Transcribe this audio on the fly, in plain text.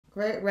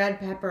Great red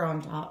pepper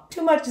on top.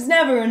 Too much is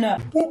never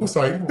enough. What was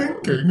I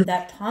thinking?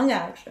 That tongue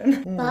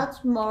action.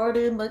 That's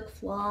Marty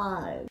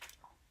McFly.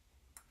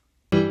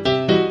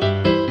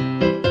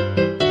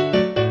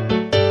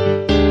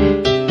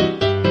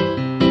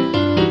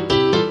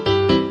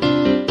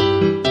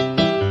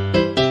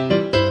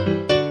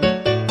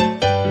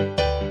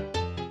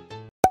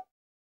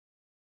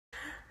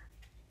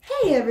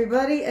 Hey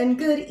everybody, and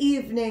good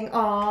evening.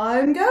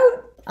 I'm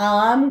Goat.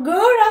 I'm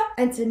Gouda.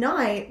 And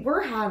tonight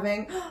we're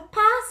having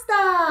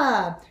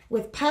pasta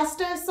with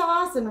pesto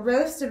sauce and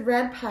roasted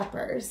red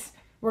peppers.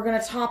 We're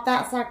gonna top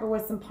that sucker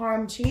with some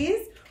Parm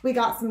cheese. We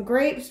got some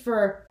grapes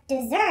for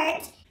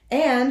dessert.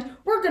 And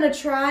we're gonna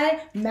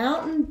try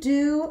Mountain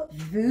Dew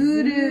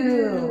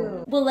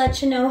Voodoo. We'll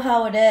let you know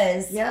how it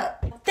is.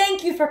 Yep.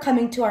 Thank you for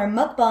coming to our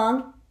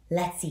mukbang.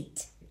 Let's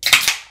eat.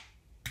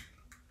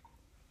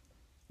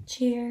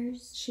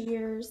 Cheers.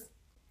 Cheers.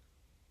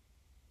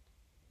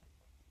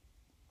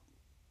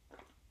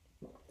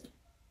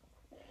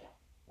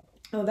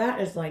 Oh,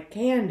 that is like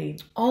candy.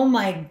 Oh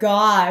my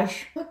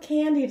gosh. What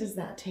candy does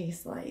that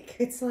taste like?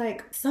 It's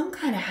like, Some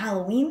kind of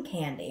Halloween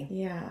candy.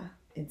 yeah,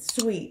 it's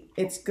sweet.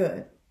 It's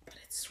good, but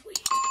it's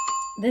sweet.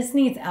 This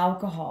needs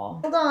alcohol.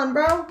 Hold on,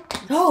 bro.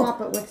 Oh.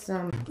 Stop it with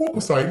some. What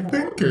was I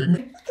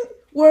thinking?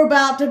 We're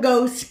about to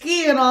go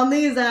skiing on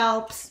these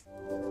Alps.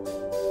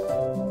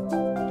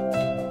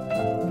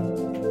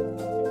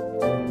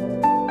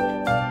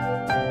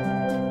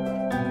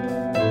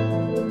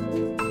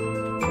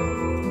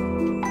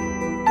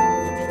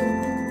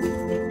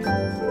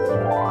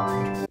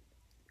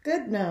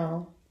 Good,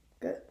 no.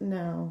 Good,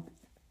 no.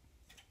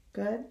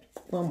 Good.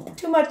 One more.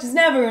 Too much is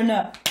never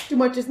enough. Too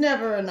much is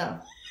never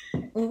enough.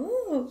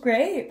 Ooh,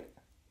 great.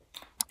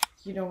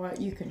 You know what?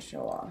 You can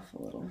show off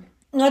a little.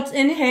 Let's It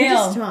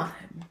inhale. is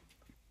time.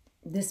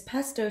 This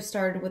pesto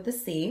started with a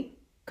C.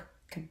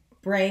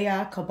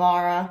 Cabrea,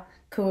 Cabara,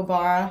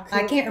 Kuwabara.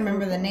 I can't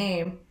remember the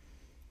name.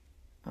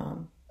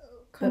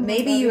 But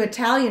maybe you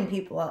Italian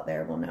people out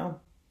there will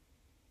know.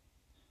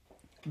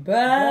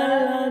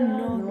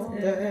 Buonanotte.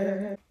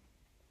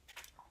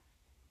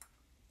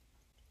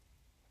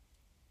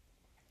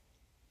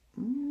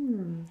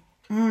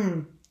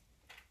 Mmm.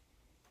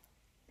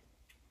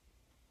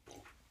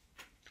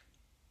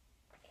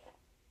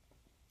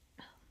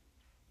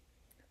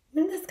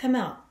 When did this come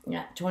out?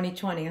 Yeah,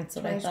 2020. That's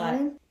what I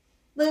thought.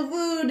 The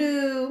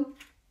Voodoo.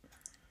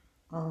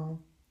 Oh.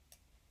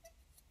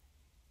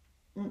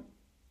 Yum.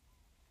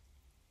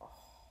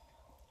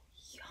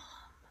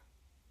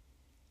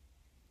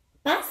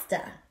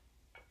 Pasta.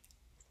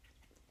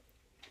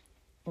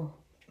 Oh,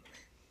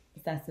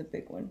 that's a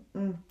big one.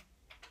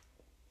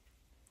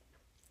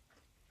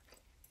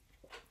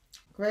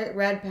 Great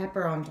red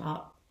pepper on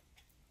top.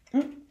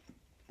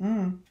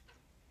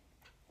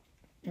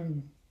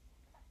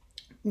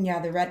 Yeah,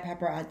 the red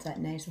pepper adds that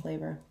nice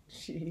flavor.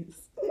 Jeez.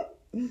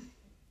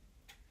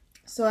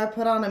 So I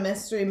put on a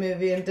mystery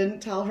movie and didn't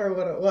tell her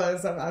what it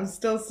was. I'm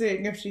still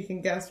seeing if she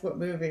can guess what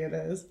movie it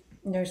is.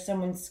 There's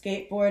someone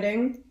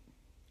skateboarding,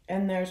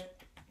 and there's...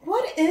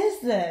 What is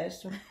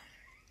this?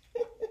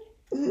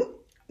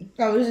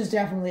 Oh, this is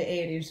definitely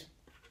 80s.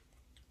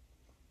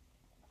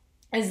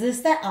 Is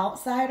this The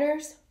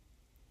Outsiders?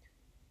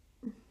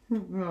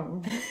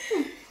 No.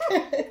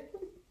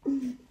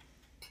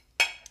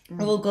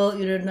 Well, go,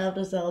 you didn't have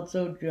to sound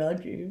so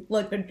judgy.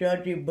 Like a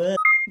judgy butt.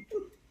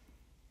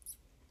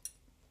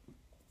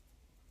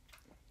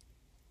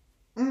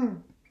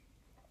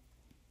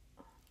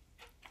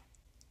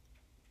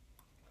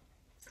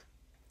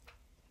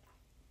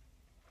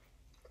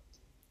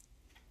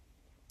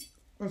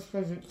 It's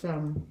because it's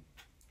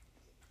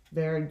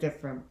very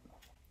different.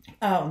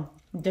 Oh,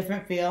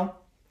 different feel.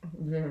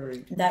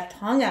 Very. That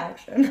tongue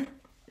action.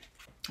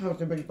 That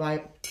was a big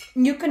bite.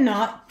 You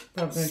cannot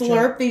That was a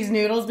slurp these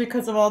noodles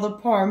because of all the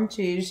Parm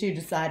cheese you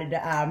decided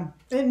to add.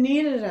 It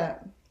needed it.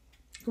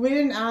 We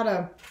didn't add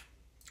a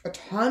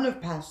ton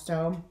of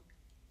pesto.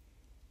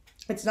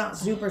 It's not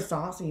super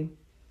saucy.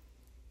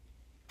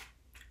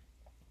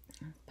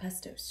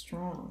 Pesto's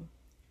strong.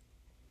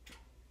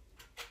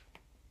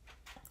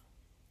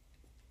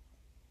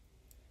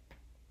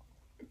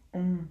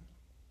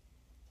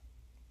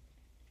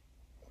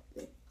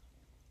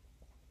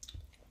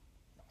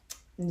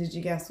 Did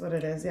you guess what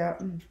it is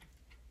yet?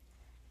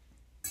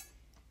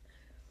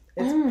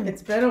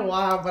 It's been a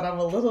while, but I'm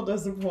a little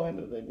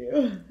disappointed in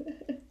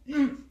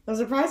you. I'm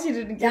surprised you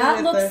didn't get That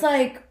it looks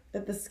like...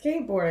 at the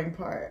skateboarding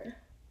part.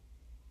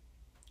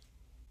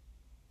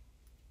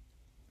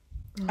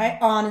 I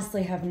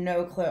honestly have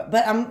no clue.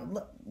 But I'm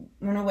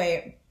gonna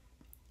wait.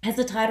 Has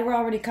the title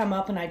already come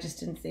up and I just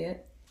didn't see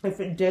it? If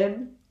it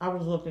did, I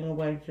was looking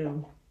away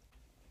too.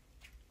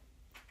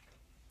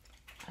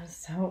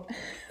 So,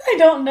 I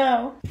don't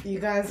know. You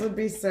guys would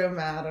be so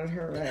mad at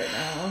her right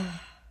now.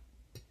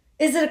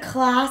 Is it a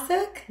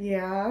classic?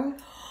 Yeah.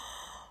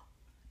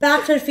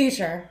 Back to the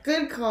Future.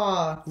 Good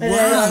call.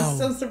 Wow. I'm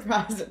so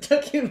surprised it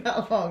took you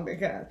that long to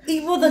get.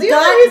 Well, the only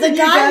guy reason you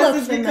guessed looked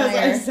is because I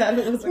familiar. said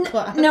it was a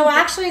classic. No,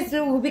 actually,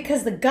 it's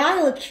because the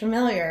guy looked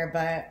familiar,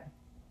 but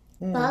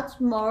That's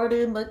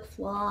Marty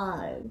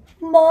McFly.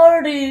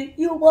 Marty,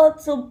 you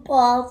want some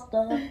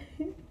pasta?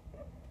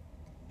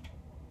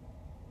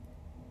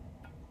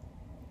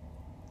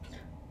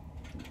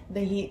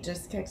 The heat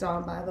just kicked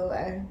on, by the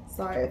way.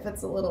 Sorry if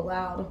it's a little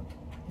loud.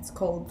 It's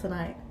cold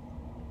tonight.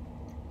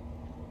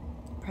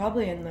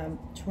 Probably in the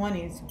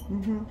 20s.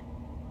 Mm-hmm.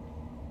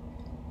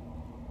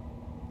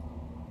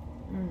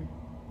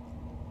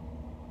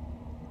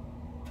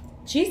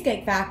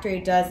 Cheesecake Factory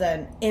does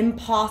an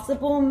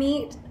impossible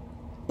meat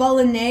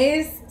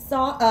bolognese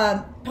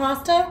pasta.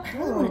 I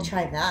really want to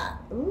try that.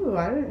 Ooh,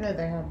 I didn't know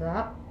they had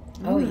that.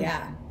 Oh,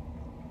 yeah.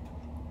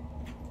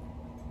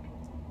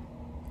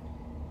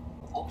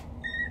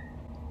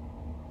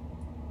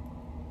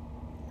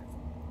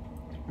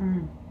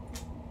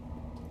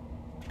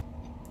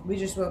 We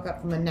just woke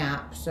up from a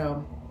nap,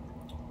 so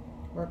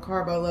we're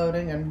carbo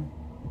loading and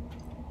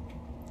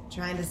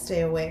trying to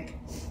stay awake.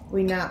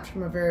 We napped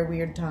from a very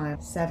weird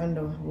time, 7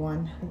 to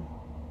 1.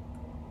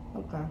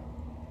 Okay.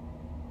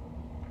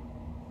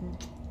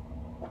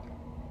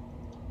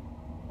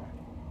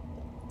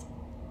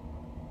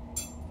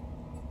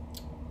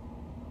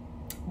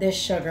 This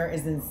sugar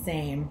is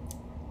insane.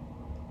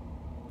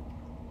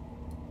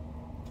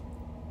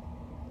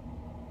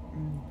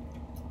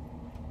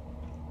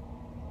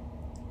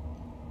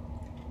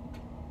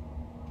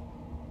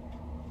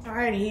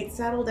 Alright, heat,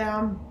 settle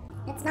down.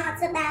 It's not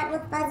so bad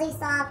with fuzzy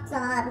socks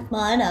on.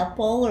 Mine have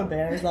polar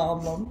bears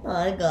on them.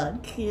 I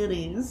got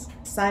kitties.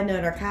 Side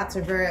note, our cats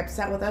are very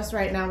upset with us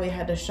right now. We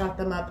had to shut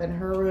them up in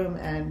her room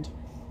and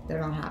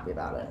they're not happy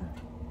about it.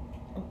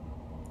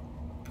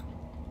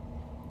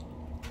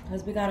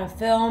 Because we gotta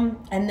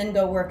film and then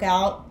go work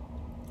out.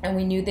 And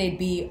we knew they'd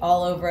be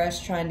all over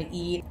us trying to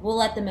eat. We'll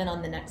let them in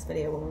on the next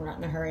video when we're not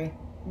in a hurry.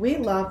 We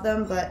love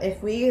them, but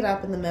if we get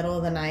up in the middle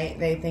of the night,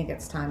 they think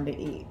it's time to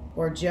eat.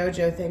 Or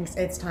Jojo thinks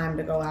it's time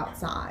to go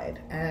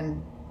outside.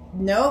 And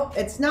nope,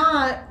 it's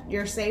not.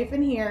 You're safe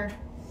in here.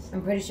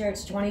 I'm pretty sure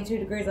it's 22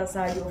 degrees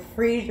outside. You'll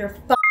freeze your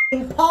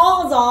fucking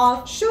paws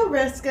off. She'll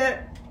risk it.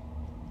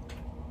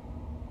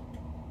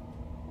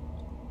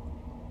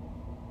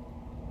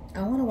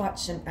 I want to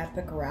watch some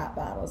epic rap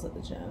battles at the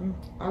gym.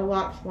 I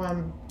watched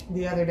one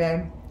the other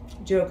day.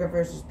 Joker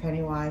versus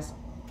Pennywise.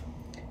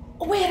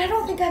 Oh, wait, I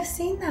don't think I've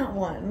seen that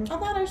one. I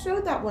thought I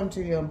showed that one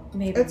to you.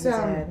 Maybe It's you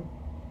did.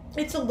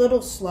 It's a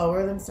little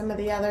slower than some of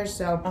the others,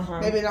 so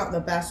Uh-huh. maybe not the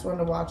best one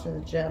to watch in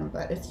the gym,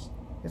 but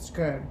it's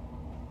good.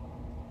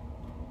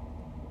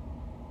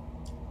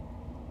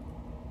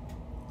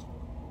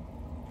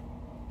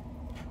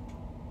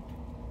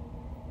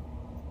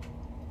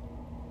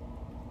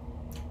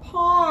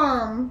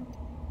 Parm.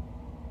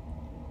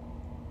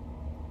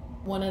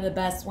 One of the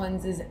best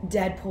ones is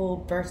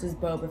Deadpool versus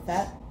Boba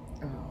Fett.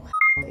 Oh,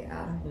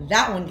 yeah.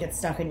 That one gets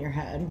stuck in your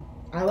head.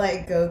 I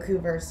like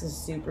Goku versus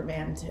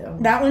Superman too.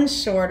 That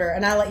one's shorter,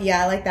 and I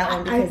like that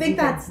one. I Because think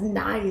that's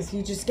nice.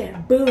 You just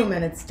get boom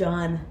and it's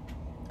done.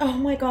 Oh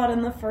my god!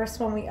 And the first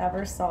one we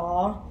ever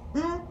saw,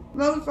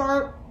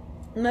 Mozart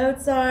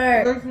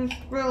Mozart. versus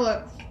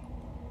Skrillex.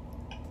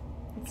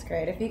 It's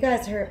great. If you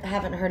guys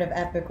haven't heard of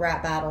epic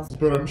rap battles,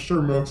 But I'm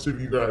sure most of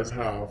you guys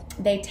have.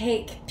 they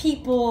take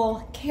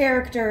people,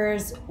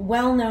 characters,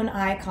 well-known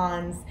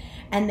icons,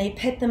 and they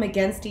pit them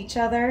against each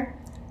other.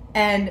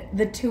 And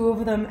the two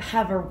of them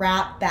have a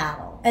rap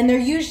battle. And they're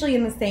usually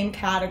in the same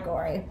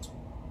category.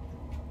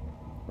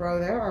 Bro,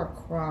 there are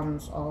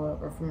crumbs all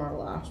over from our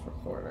last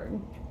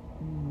recording.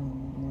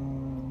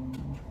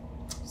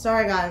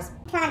 Sorry, guys.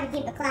 Trying to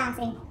keep it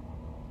classy.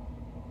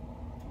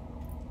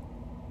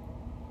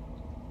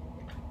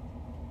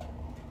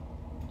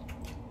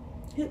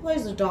 Who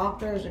plays the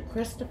doctor? Is it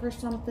Christopher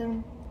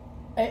something?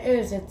 It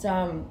is. It's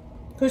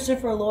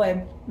Christopher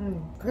Lloyd.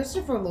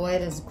 Christopher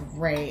Lloyd is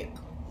great.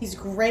 He's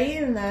great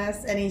in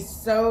this, and he's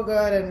so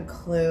good in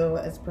Clue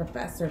as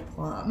Professor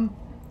Plum.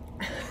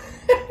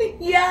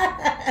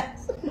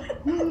 Yes!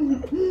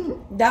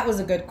 That was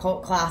a good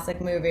cult classic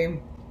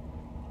movie.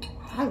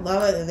 I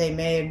love it that they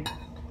made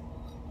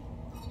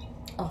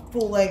a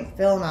full-length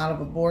film out of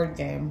a board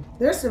game.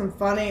 There's some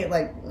funny,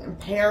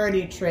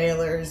 parody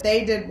trailers.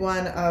 They did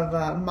one of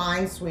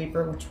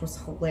Minesweeper, which was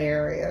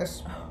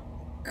hilarious.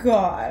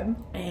 God.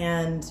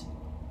 And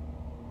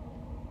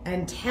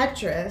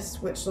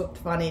Tetris, which looked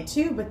funny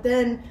too, but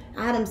then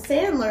Adam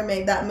Sandler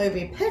made that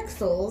movie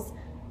Pixels,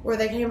 where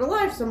they came to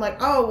life, so I'm like,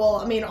 oh, well,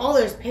 I mean, all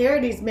those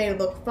parodies made it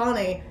look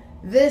funny.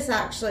 This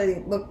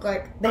actually looked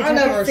like, They I took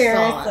never it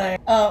saw seriously.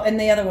 it. Oh, and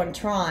the other one,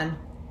 Tron.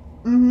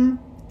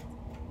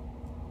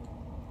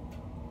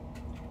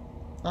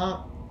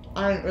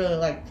 I didn't really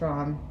like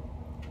Tron.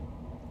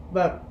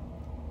 But,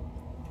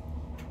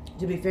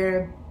 to be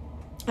fair,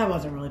 I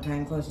wasn't really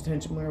paying close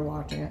attention when we were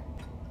watching it.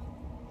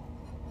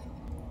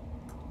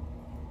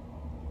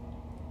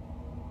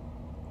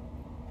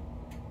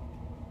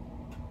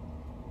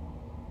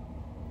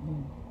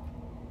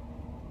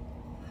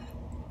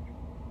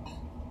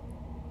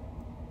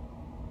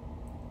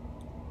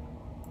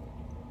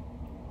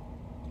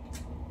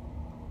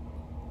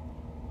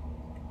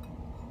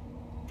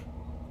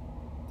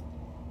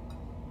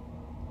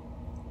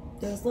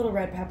 Those little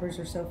red peppers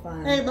are so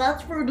fun. Hey,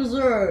 that's for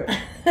dessert.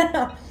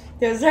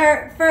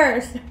 Dessert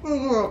first.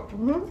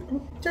 Mm-hmm.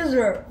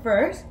 Dessert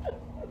first.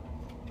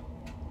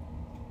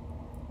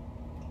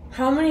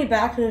 How many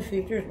Back to the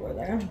Futures were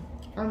there?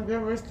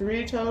 There was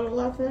 3 total,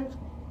 I think.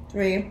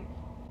 3.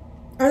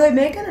 Are they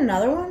making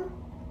another one?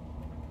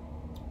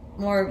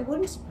 It Or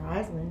wouldn't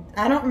surprise me.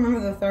 I don't remember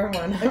the third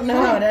one. I don't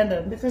know how it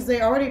ended. Because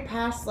they already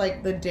passed,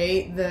 like, the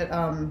date that,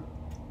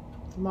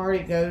 Marty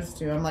goes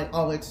to. I'm like,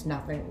 oh, it's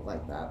nothing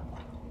like that.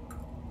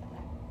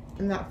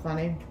 Isn't that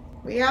funny?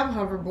 We have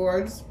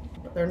hoverboards,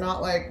 but they're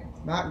not, like,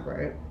 that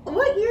great.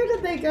 What year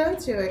did they go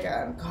to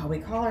again? God, we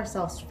call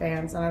ourselves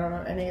fans, and I don't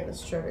know any of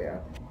this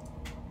trivia.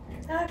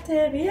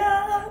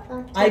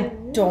 Activia. I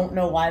don't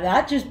know why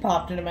that just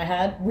popped into my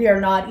head. We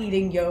are not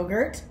eating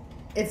yogurt.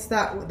 It's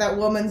that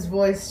woman's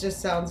voice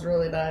just sounds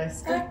really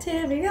nice.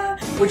 Activia.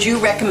 Would you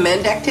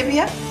recommend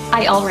Activia?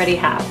 I already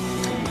have.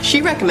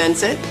 She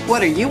recommends it.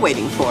 What are you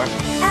waiting for?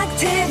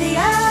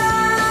 Activia.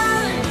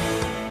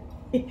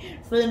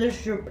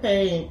 Finish your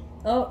paint.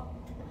 Oh.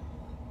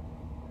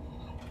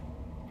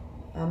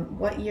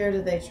 What year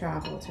did they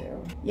travel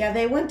to? Yeah,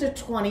 they went to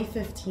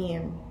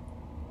 2015.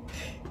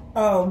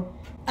 Oh.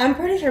 I'm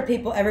pretty sure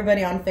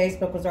everybody on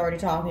Facebook was already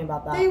talking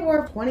about that. They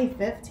were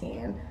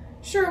 2015.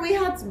 Sure, we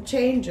had some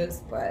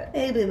changes, but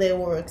maybe they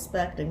were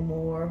expecting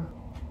more.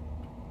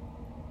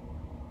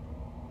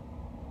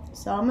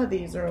 Some of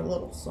these are a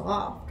little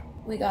soft.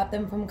 We got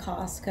them from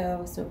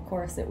Costco, so of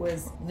course it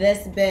was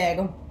this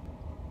big.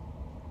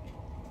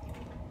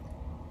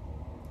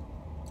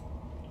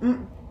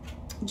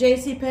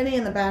 JCPenney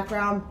in the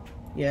background.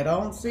 You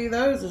don't see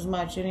those as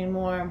much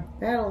anymore.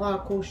 They had a lot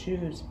of cool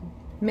shoes.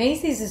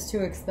 Macy's is too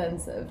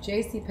expensive.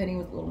 JCPenney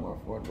was a little more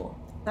affordable.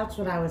 That's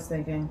what I was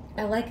thinking.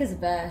 I like his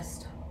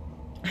vest.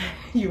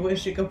 You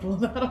wish you could pull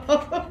that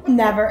off.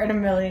 Never in a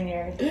million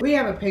years. We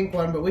have a pink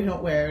one, but we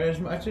don't wear it as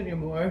much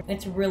anymore.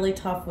 It's really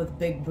tough with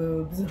big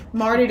boobs.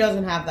 Marty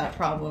doesn't have that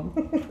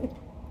problem.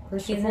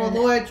 Christopher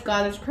Lloyd's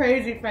got his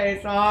crazy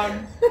face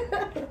on.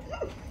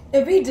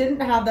 If he didn't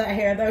have that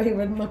hair, though, he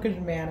wouldn't look as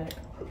manic.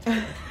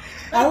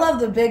 I love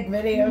the big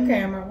video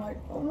camera. I'm like,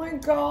 oh my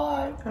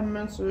god. I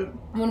miss it.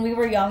 When we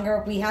were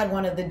younger, we had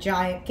one of the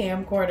giant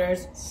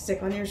camcorders.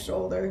 Stick on your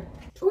shoulder.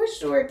 Toy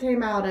Story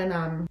came out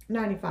in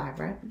 95,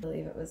 right? I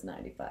believe it was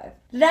 95.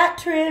 That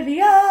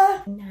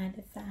trivia!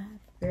 95.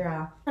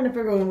 Yeah. Trying to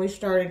figure when we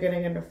started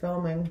getting into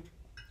filming.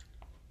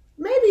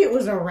 Maybe it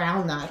was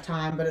around that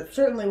time, but it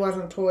certainly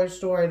wasn't Toy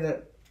Story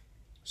that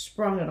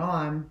sprung it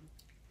on.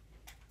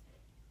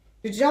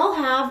 Did y'all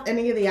have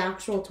any of the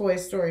actual Toy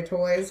Story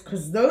toys?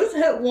 Because those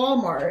hit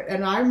Walmart,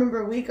 and I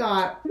remember did we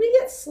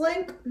get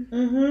Slink?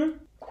 Mm-hmm.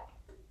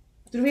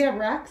 Did we have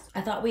Rex?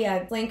 I thought we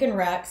had Slink and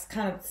Rex,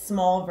 kind of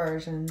small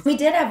versions. We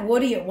did have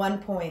Woody at one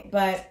point,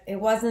 but it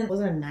wasn't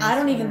a nice I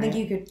don't one, even think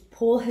right? you could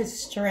pull his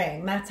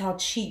string. That's how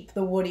cheap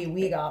the Woody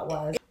we got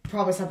was.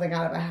 Probably something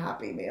out of a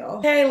Happy Meal.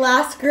 Okay,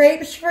 last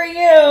grapes for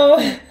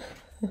you.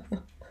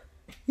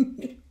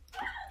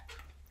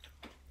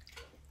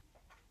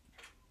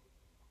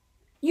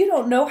 You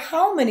don't know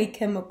how many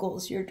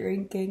chemicals you're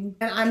drinking.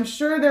 And I'm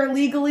sure they're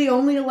legally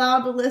only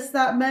allowed to list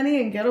that many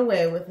and get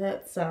away with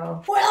it,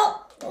 so.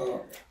 Well,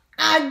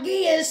 I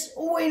guess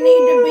we need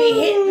to be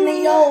hitting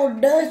the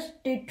old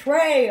dusty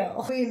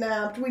trail. We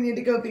napped. We need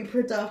to go be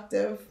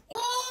productive.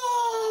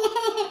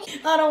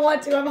 I don't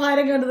want to. I'm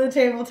hiding under the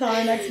table till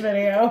our next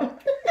video.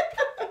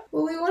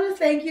 Well, we want to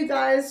thank you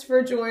guys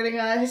for joining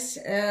us,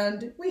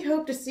 and we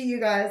hope to see you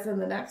guys in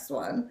the next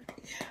one.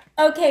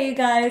 Okay, you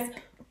guys.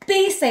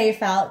 Be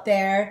safe out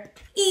there.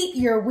 Eat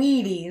your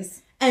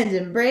Wheaties. And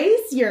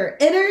embrace your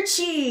inner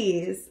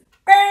cheese.